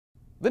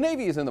The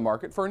Navy is in the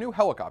market for a new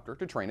helicopter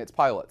to train its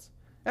pilots.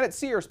 And at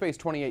Sea Air Space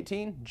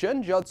 2018,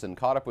 Jen Judson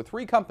caught up with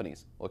 3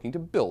 companies looking to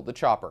build the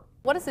chopper.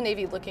 What is the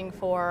Navy looking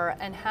for,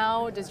 and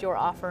how does your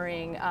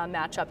offering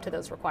match up to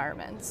those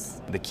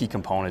requirements? The key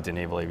component in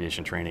naval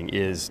aviation training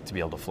is to be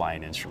able to fly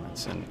in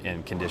instruments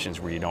in conditions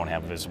where you don't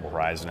have a visible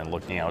horizon and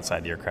looking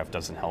outside the aircraft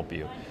doesn't help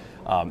you.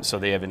 So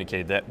they have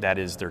indicated that that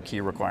is their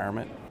key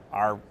requirement.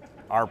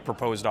 Our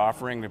proposed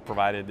offering,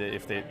 provided that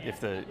if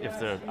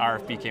the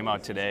RFP came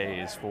out today,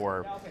 is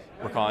for,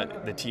 we're calling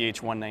it the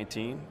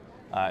TH-57.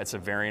 It's a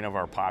variant of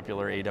our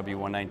popular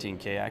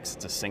AW119KX.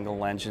 It's a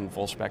single-engine,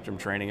 full-spectrum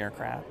training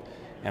aircraft.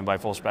 And by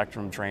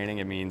full-spectrum training,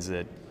 it means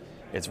that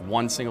it's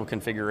one single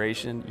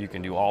configuration. You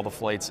can do all the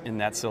flights in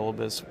that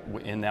syllabus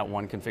in that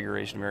one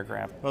configuration of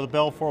aircraft. Well, the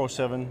Bell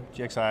 407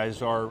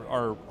 GXIs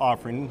are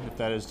offering, if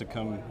that is to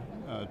come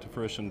to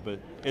fruition, but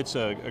it's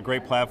a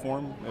great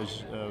platform.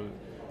 As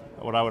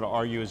what I would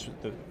argue is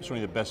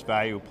certainly the best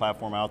value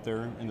platform out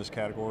there in this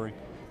category.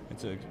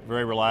 It's a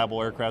very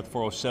reliable aircraft. The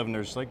 407,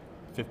 there's like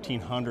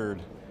 1,500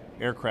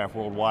 aircraft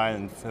worldwide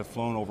and have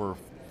flown over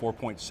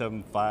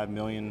 4.75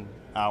 million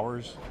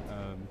hours.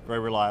 Very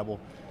reliable,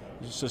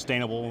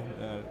 sustainable,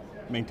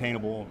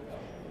 maintainable.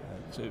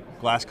 It's a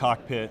glass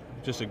cockpit,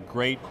 just a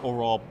great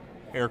overall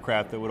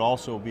aircraft that would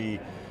also be,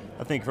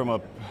 I think from a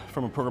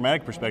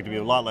programmatic perspective,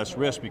 a lot less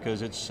risk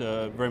because it's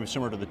very much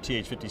similar to the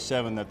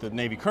TH-57 that the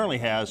Navy currently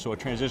has, so a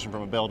transition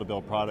from a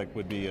Bell-to-Bell product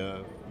would be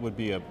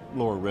a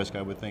lower risk,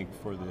 I would think,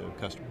 for the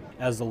customer.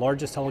 As the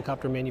largest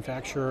helicopter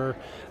manufacturer,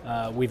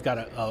 we've got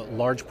a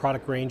large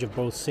product range of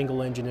both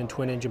single-engine and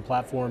twin-engine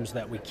platforms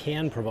that we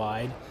can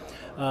provide.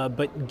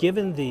 But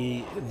given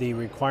the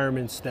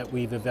requirements that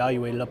we've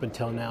evaluated up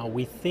until now,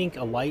 we think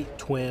a light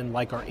twin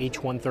like our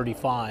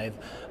H-135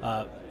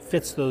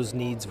 fits those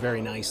needs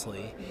very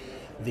nicely.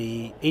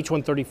 The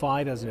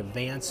H-135 has an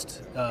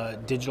advanced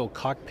digital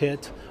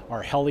cockpit.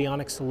 Our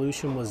Helionic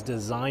solution was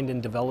designed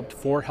and developed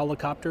for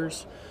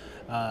helicopters.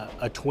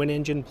 A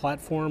twin-engine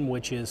platform,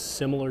 which is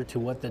similar to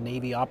what the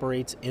Navy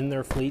operates in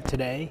their fleet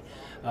today,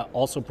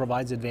 also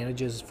provides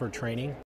advantages for training.